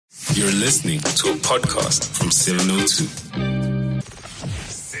You're listening to a podcast from 702.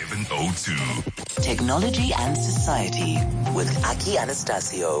 702. Technology and Society with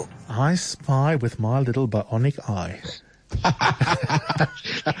Anastasiou. I spy with my little bionic eye.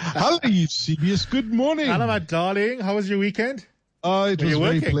 Hello, you CBS. Good morning. Hello, my darling. How was your weekend? It was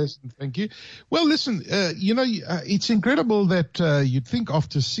very pleasant. Thank you. Well, listen, it's incredible that you'd think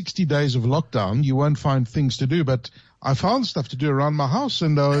after 60 days of lockdown, you won't find things to do, but I found stuff to do around my house,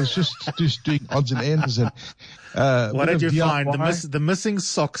 and I was just doing odds and ends. And what did you find? The missing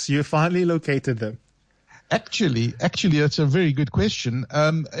socks. You finally located them. Actually, that's a very good question.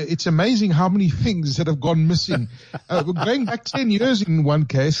 It's amazing how many things that have gone missing. Going back 10 years in one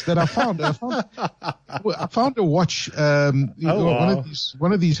case that I found a watch,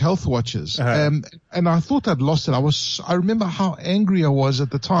 one of these health watches, and I thought I'd lost it. I remember how angry I was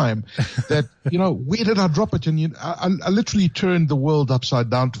at the time that, where did I drop it? And I literally turned the world upside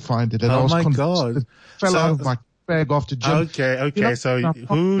down to find it. And I was God. It fell out of my bag after gym. Okay. So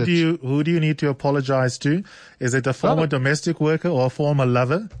who do you need to apologize to? Is it a former domestic worker or a former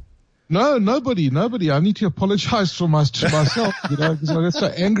lover? No, nobody. I need to apologize to myself, because I got so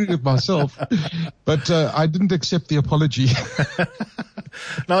angry with myself. But I didn't accept the apology.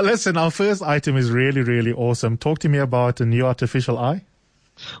 Now listen, our first item is really, really awesome. Talk to me about a new artificial eye.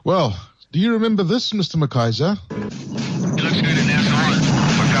 Well, do you remember this, Mr. McKaiser? It looks good in there,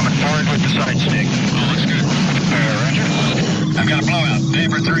 we're coming forward with the side stick. Oh, looks good. Roger. I've got a blowout.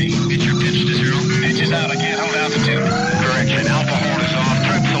 Neighbor 3. Get your pitch to 0. Pitches out. I can't hold altitude. Correction. Alpha horn is on.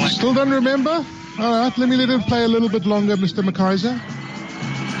 Trip select. Still don't remember? All right. Let it play a little bit longer, Mr. McKaiser.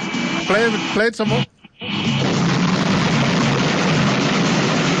 Play it some more.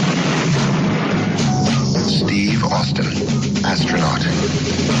 Steve Austin, astronaut.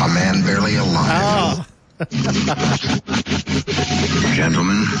 A man barely alive.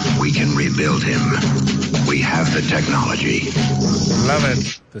 Gentlemen, we can rebuild him. We have the technology. Love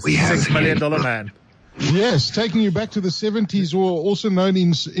it. The $6 million man. Yes, taking you back to the 70s, or also known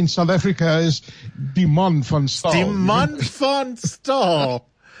in South Africa as Die Man van Staal. Die Man van Staal.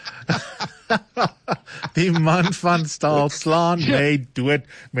 Die Man van Staal slaan my dood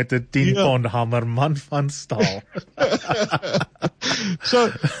met 'n 10-pond hamer, man van Staal. So,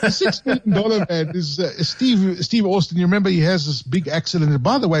 the $6 million man is Steve Austin. You remember he has this big accident. And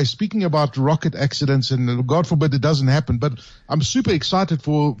by the way, speaking about rocket accidents, and God forbid it doesn't happen, but I'm super excited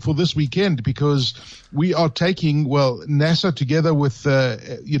for this weekend because we are taking, NASA together with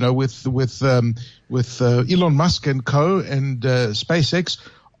Elon Musk and co. and SpaceX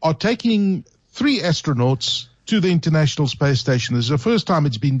are taking 3 astronauts to the International Space Station. This is the first time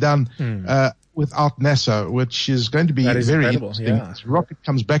it's been done without NASA, which is going to be very incredible. interesting. Yeah. The rocket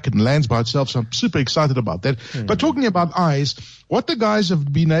comes back and lands by itself, so I'm super excited about that. But talking about eyes, what the guys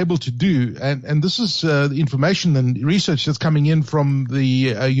have been able to do, and this is the information and research that's coming in from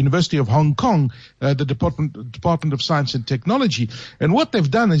the University of Hong Kong, the Department of Science and Technology, and what they've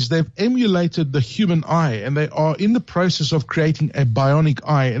done is they've emulated the human eye, and they are in the process of creating a bionic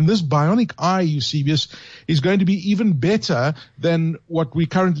eye. And this bionic eye, Eusebius, is going to be even better than what we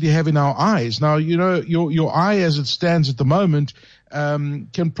currently have in our eyes. Now, your eye as it stands at the moment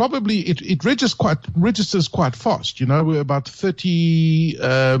can probably it registers quite fast. We're about 40 to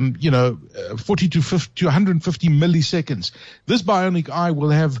 150 milliseconds. This bionic eye will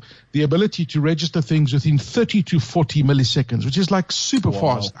have the ability to register things within 30 to 40 milliseconds, which is like super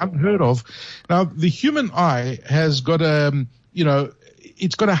fast, unheard of. Now, the human eye has got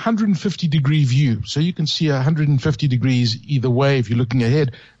it's got a 150-degree view, so you can see 150 degrees either way if you're looking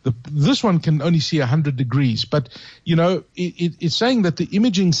ahead. This one can only see 100 degrees, but it's saying that the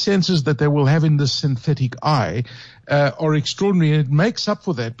imaging sensors that they will have in this synthetic eye are extraordinary, and it makes up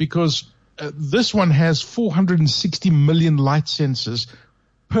for that because this one has 460 million light sensors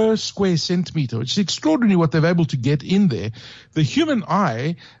per square centimeter, which is extraordinary what they're able to get in there. The human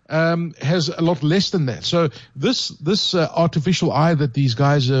eye has a lot less than that. So this artificial eye that these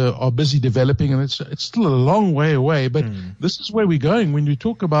guys are busy developing, and it's still a long way away, but this is where we're going. When we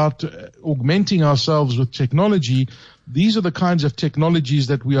talk about augmenting ourselves with technology, these are the kinds of technologies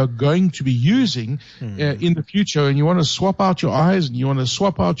that we are going to be using in the future. And you want to swap out your eyes and you want to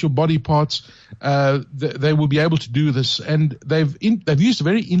swap out your body parts, they will be able to do this. And they've used a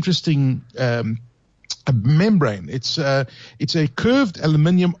very interesting a membrane. It's a curved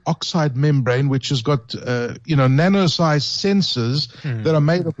aluminium oxide membrane, which has got nano-sized sensors that are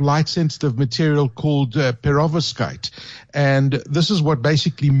made of light-sensitive material called perovskite, and this is what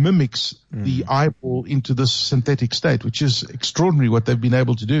basically mimics the eyeball into this synthetic state, which is extraordinary what they've been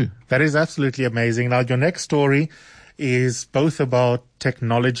able to do. That is absolutely amazing. Now, your next story is both about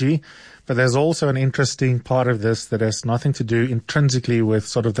technology, but there's also an interesting part of this that has nothing to do intrinsically with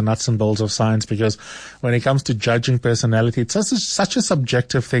sort of the nuts and bolts of science, because when it comes to judging personality, it's such a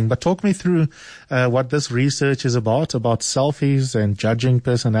subjective thing. But talk me through what this research is about selfies and judging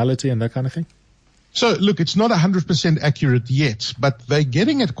personality and that kind of thing. So, look, it's not 100% accurate yet, but they're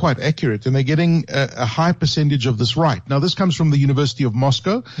getting it quite accurate, and they're getting a high percentage of this right. Now, this comes from the University of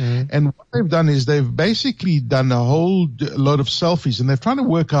Moscow, and what they've done is they've basically done a whole load of selfies, and they're trying to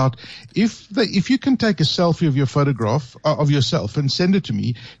work out if you can take a selfie of your photograph of yourself and send it to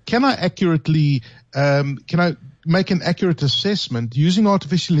me, can I accurately, make an accurate assessment using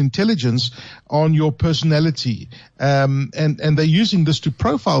artificial intelligence on your personality. And they're using this to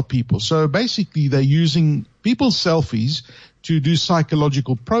profile people. So basically they're using people's selfies to do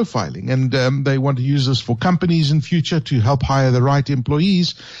psychological profiling. And they want to use this for companies in future to help hire the right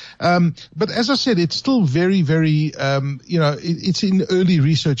employees. But as I said, it's still very, very, it's in early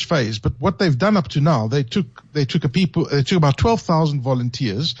research phase. But what they've done up to now, they took about 12,000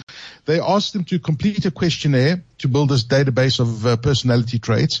 volunteers. They asked them to complete a questionnaire to build this database of personality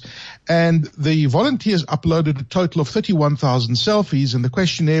traits. And the volunteers uploaded a total of 31,000 selfies. And the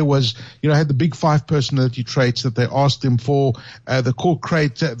questionnaire was, had the big 5 personality traits that they asked them for, the core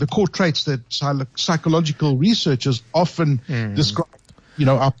traits that psychological researchers often describe.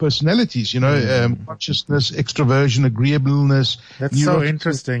 Our personalities, consciousness, extroversion, agreeableness. That's so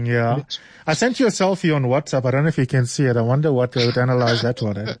interesting, yeah. I sent you a selfie on WhatsApp. I don't know if you can see it. I wonder what they would analyze that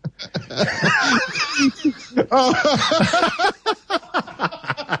one.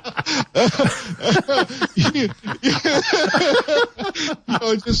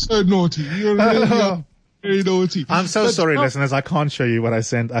 You're just so naughty. You're really very naughty. I'm so sorry, listeners. I can't show you what I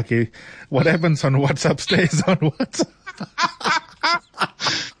sent, Aki. What happens on WhatsApp stays on WhatsApp.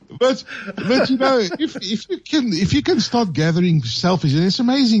 But if you can start gathering selfies, and it's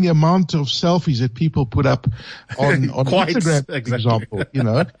amazing the amount of selfies that people put up on Instagram, for example,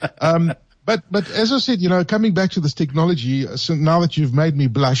 But as I said, coming back to this technology, so now that you've made me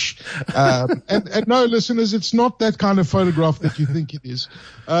blush, and no, listeners, it's not that kind of photograph that you think it is.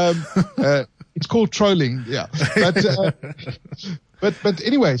 It's called trolling, yeah. But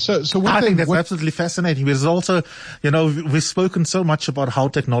anyway, so what I think that's absolutely fascinating, because also, we've spoken so much about how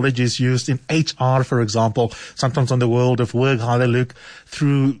technology is used in HR, for example, sometimes on the world of work, how they look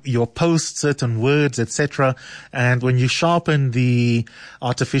through your posts, certain words, etc. And when you sharpen the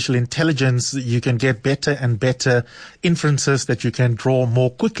artificial intelligence, you can get better and better inferences that you can draw more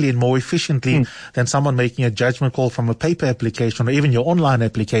quickly and more efficiently than someone making a judgment call from a paper application or even your online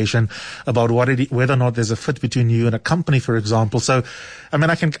application about whether or not there's a fit between you and a company, for example. So, I mean,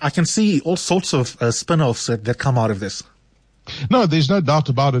 I can see all sorts of spin-offs that come out of this. No, there's no doubt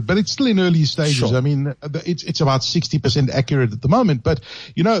about it, but it's still in early stages. Sure. I mean, it's about 60% accurate at the moment, but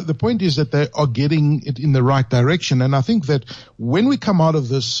the point is that they are getting it in the right direction. And I think that when we come out of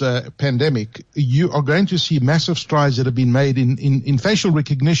this pandemic, you are going to see massive strides that have been made in facial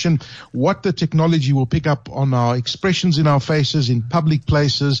recognition, what the technology will pick up on our expressions in our faces in public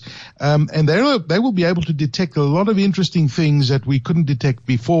places. And they will be able to detect a lot of interesting things that we couldn't detect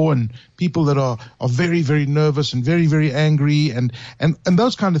before, and people that are very, very nervous and very, very angry and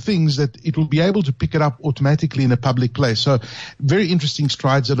those kind of things, that it will be able to pick it up automatically in a public place. So very interesting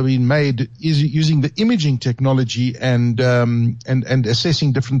strides that have been made is using the imaging technology and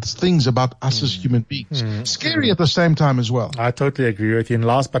assessing different things about us as human beings. Scary at the same time as well. I totally agree with you. And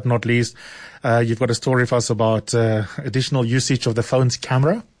last but not least, you've got a story for us about additional usage of the phone's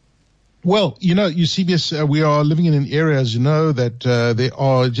camera. Well, CBS, we are living in an era, as you know, that there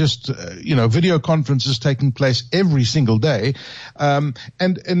are just, video conferences taking place every single day. And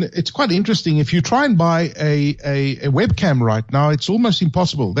it's quite interesting. If you try and buy a webcam right now, it's almost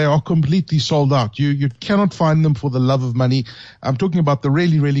impossible. They are completely sold out. You cannot find them for the love of money. I'm talking about the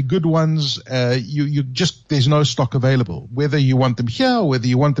really, really good ones. There's no stock available. Whether you want them here or whether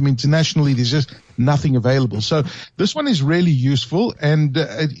you want them internationally, there's just nothing available. So this one is really useful, and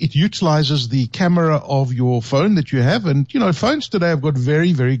it utilizes the camera of your phone that you have. And, phones today have got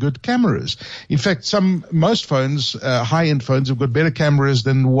very, very good cameras. In fact, most phones, high-end phones, have got better cameras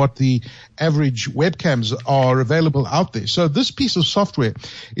than what the average webcams are available out there. So this piece of software,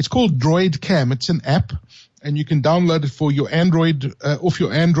 it's called Droid Cam. It's an app, and you can download it for your Android, off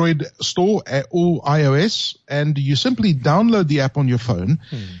your Android store or iOS. And you simply download the app on your phone.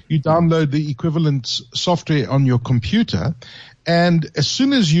 You download the equivalent software on your computer. And as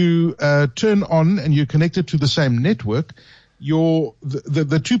soon as you turn on and you're connected to the same network,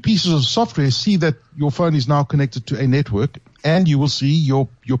 the two pieces of software see that your phone is now connected to a network, and you will see your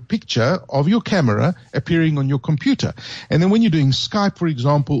picture of your camera appearing on your computer. And then when you're doing Skype, for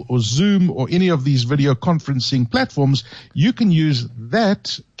example, or Zoom or any of these video conferencing platforms, you can use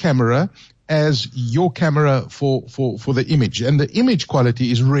that camera as your camera for the image. And the image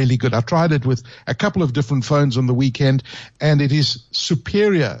quality is really good. I tried it with a couple of different phones on the weekend, and it is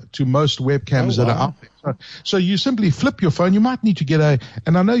superior to most webcams that are out there. So you simply flip your phone. You might need to get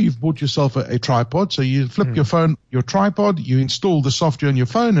and I know you've bought yourself a tripod, so you flip your phone, your tripod, you install the software on your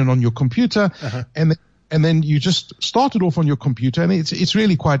phone and on your computer, and then you just start it off on your computer, and it's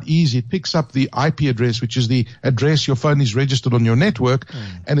really quite easy. It picks up the IP address, which is the address your phone is registered on your network,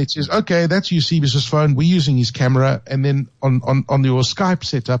 and it says, okay, that's Eusebius's phone. We're using his camera, and then on your Skype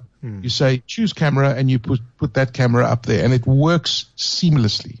setup, you say choose camera, and you put that camera up there, and it works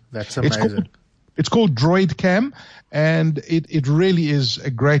seamlessly. That's amazing. It's called Droid Cam, and it really is a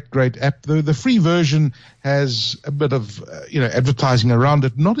great app. The free version has a bit of advertising around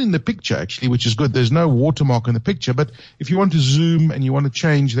it, not in the picture actually, which is good. There's no watermark in the picture, but if you want to zoom and you want to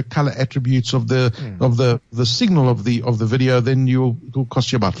change the color attributes of the signal of the video, then it'll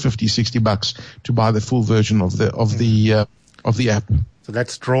cost you about $50-$60 to buy the full version of the app. So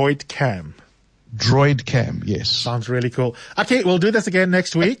that's Droid Cam. Droid Cam, yes. Sounds really cool. Okay, we'll do this again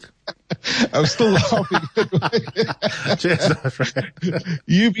next week. I'm still laughing. Cheers.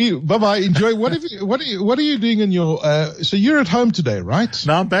 You bye-bye. Enjoy. What are you doing in your, so you're at home today, right?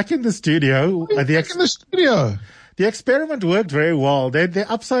 No, I'm back in the studio. Back in the studio. The experiment worked very well. There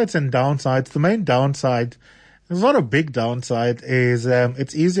are upsides and downsides. The main downside, there's not a big downside, is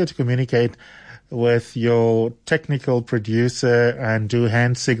it's easier to communicate with your technical producer and do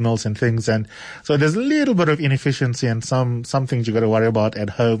hand signals and things. And so there's a little bit of inefficiency and some things you got to worry about at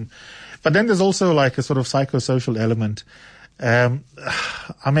home. But then there's also like a sort of psychosocial element.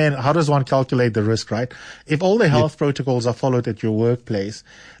 I mean, how does one calculate the risk, right? If all the health protocols are followed at your workplace,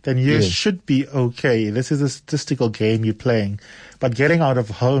 then you should be okay. This is a statistical game you're playing. But getting out of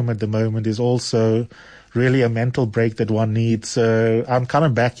home at the moment is also really a mental break that one needs. So I'm kind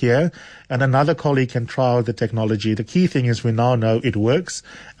of back here, and another colleague can try out the technology. The key thing is we now know it works,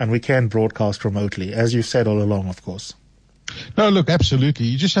 and we can broadcast remotely, as you said all along, of course. No, look, absolutely.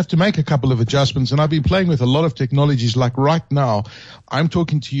 You just have to make a couple of adjustments. And I've been playing with a lot of technologies. Like right now, I'm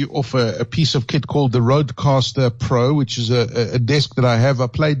talking to you off a piece of kit called the Rodecaster Pro, which is a desk that I have. I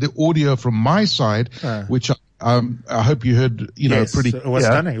played the audio from my side, which I hope you heard, yes, pretty. It was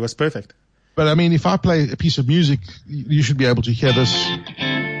stunning. It was perfect. But I mean, if I play a piece of music, you should be able to hear this.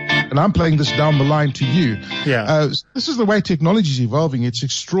 And I'm playing this down the line to you. Yeah. This is the way technology is evolving. It's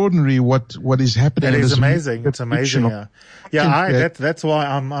extraordinary what is happening. It is amazing. It's amazing. Yeah. That's why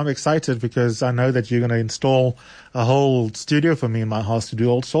I'm excited, because I know that you're going to install a whole studio for me in my house to do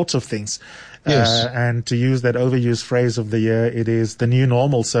all sorts of things. Yes. And to use that overused phrase of the year, it is the new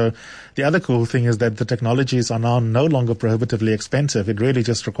normal. So the other cool thing is that the technologies are now no longer prohibitively expensive. It really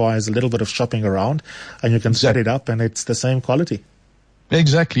just requires a little bit of shopping around, and you can set it up, and it's the same quality.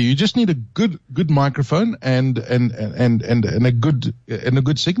 Exactly. You just need a good microphone and a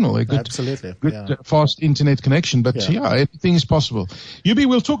good signal, Absolutely. Fast internet connection. But everything is possible. Yubi,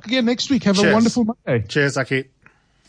 we'll talk again next week. Have a wonderful Monday. Cheers, Aki.